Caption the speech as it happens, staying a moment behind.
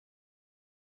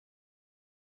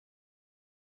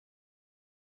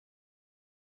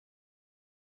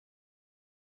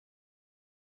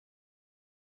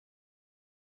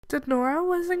Donora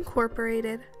was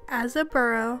incorporated as a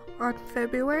borough on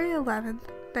February 11,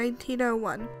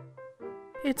 1901.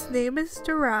 Its name is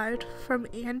derived from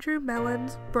Andrew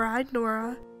Mellon's bride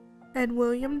Nora and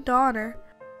William Donner,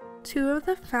 two of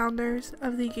the founders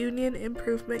of the Union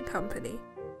Improvement Company.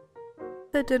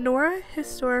 The Donora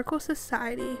Historical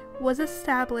Society was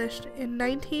established in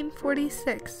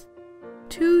 1946,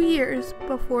 2 years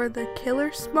before the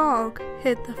killer smog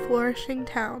hit the flourishing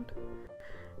town,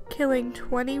 killing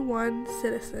 21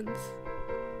 citizens.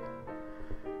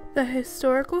 The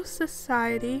Historical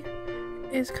Society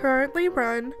is currently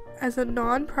run as a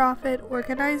non-profit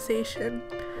organization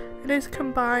and is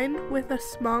combined with a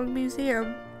smog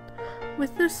museum,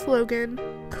 with the slogan,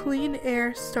 "Clean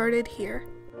Air Started Here."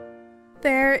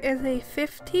 There is a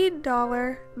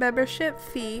 $15 membership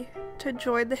fee to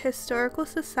join the Historical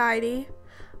Society,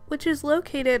 which is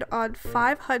located on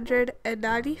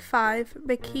 595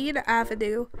 McKean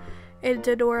Avenue in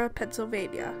Donora,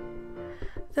 Pennsylvania.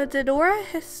 The Donora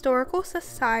Historical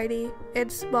Society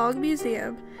and Smog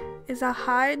Museum is a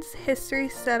Heinz History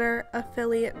Center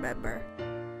affiliate member.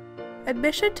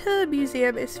 Admission to the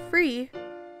museum is free,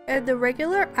 and the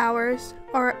regular hours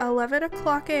are 11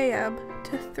 o'clock a.m.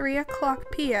 to 3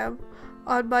 o'clock p.m.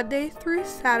 on Monday through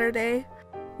Saturday,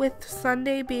 with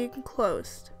Sunday being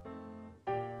closed.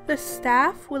 The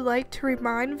staff would like to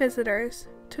remind visitors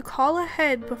to call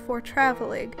ahead before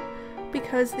traveling,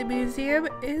 because the museum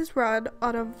is run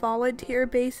on a volunteer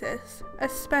basis,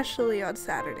 especially on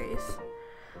Saturdays.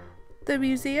 The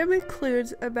museum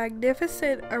includes a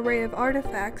magnificent array of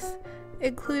artifacts,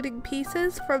 including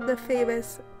pieces from the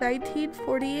famous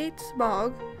 1948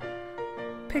 smog,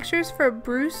 pictures from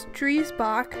Bruce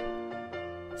Driesbach,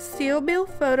 steel mill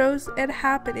photos and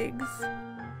happenings,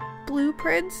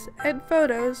 blueprints and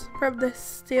photos from the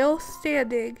still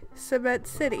standing Cement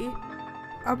City,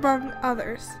 among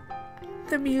others.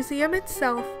 The museum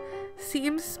itself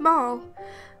seems small,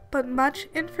 but much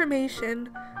information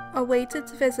awaits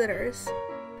its visitors,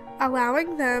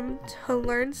 allowing them to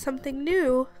learn something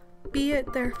new, be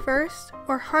it their first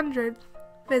or 100th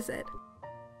visit.